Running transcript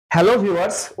Hello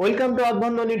viewers, welcome to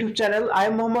Earthbondhon YouTube channel. I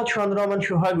am Mohammad Chandraman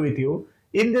Shuhag with you.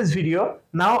 In this video,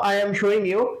 now I am showing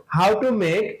you how to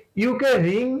make UK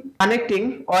ring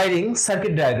connecting wiring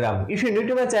circuit diagram. If you are new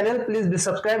to my channel, please be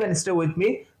subscribed and stay with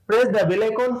me. Press the bell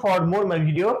icon for more my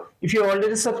video. If you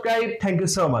already subscribed, thank you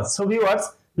so much. So viewers,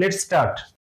 let's start.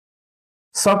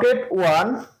 Socket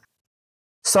 1,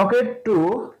 socket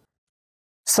 2,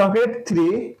 socket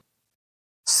 3,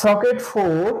 socket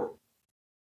 4,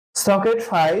 socket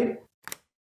 5,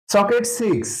 socket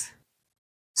 6,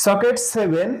 socket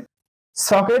 7,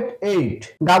 socket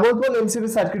 8. Double pole MCB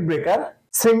circuit breaker,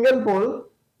 single pole,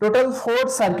 total 4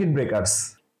 circuit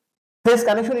breakers. Phase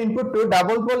connection input to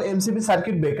double pole MCB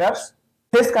circuit breakers.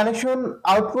 Phase connection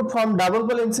output from double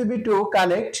pole MCB to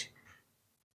connect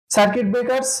circuit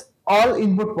breakers all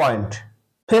input point.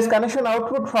 Phase connection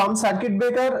output from circuit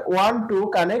breaker 1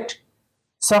 to connect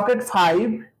socket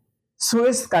 5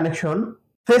 switch connection.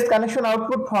 Phase connection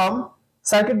output from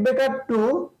circuit breaker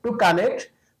 2 to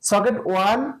connect socket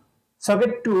 1,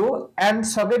 socket 2 and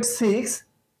socket 6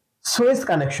 switch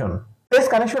connection. Phase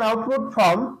connection output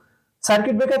from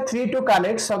circuit breaker 3 to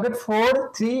connect socket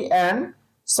 4, 3 and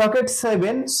socket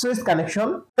 7 switch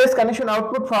connection. Phase connection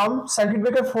output from circuit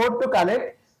breaker 4 to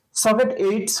connect socket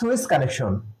 8 switch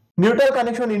connection. Neutral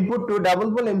connection input to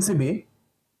double pole MCB.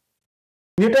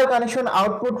 Neutral connection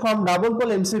output from double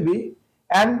pole MCB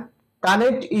and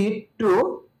connect it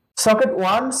to socket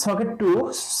 1, socket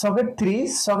 2, socket 3,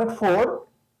 socket 4,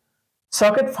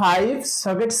 socket 5,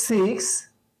 socket 6,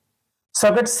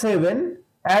 socket 7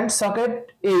 and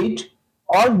socket 8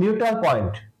 all neutral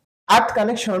point. Earth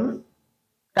connection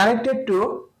connected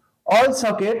to all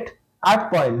socket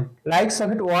earth point like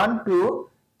socket 1, 2,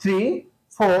 3,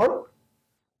 4,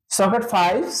 socket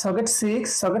 5, socket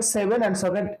 6, socket 7 and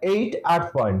socket 8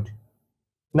 earth point.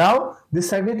 Now this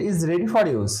circuit is ready for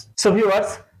use. So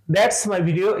viewers, that's my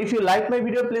video. If you like my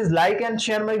video, please like and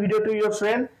share my video to your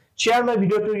friend. Share my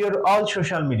video to your all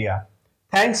social media.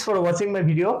 Thanks for watching my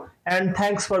video and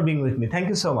thanks for being with me. Thank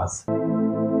you so much.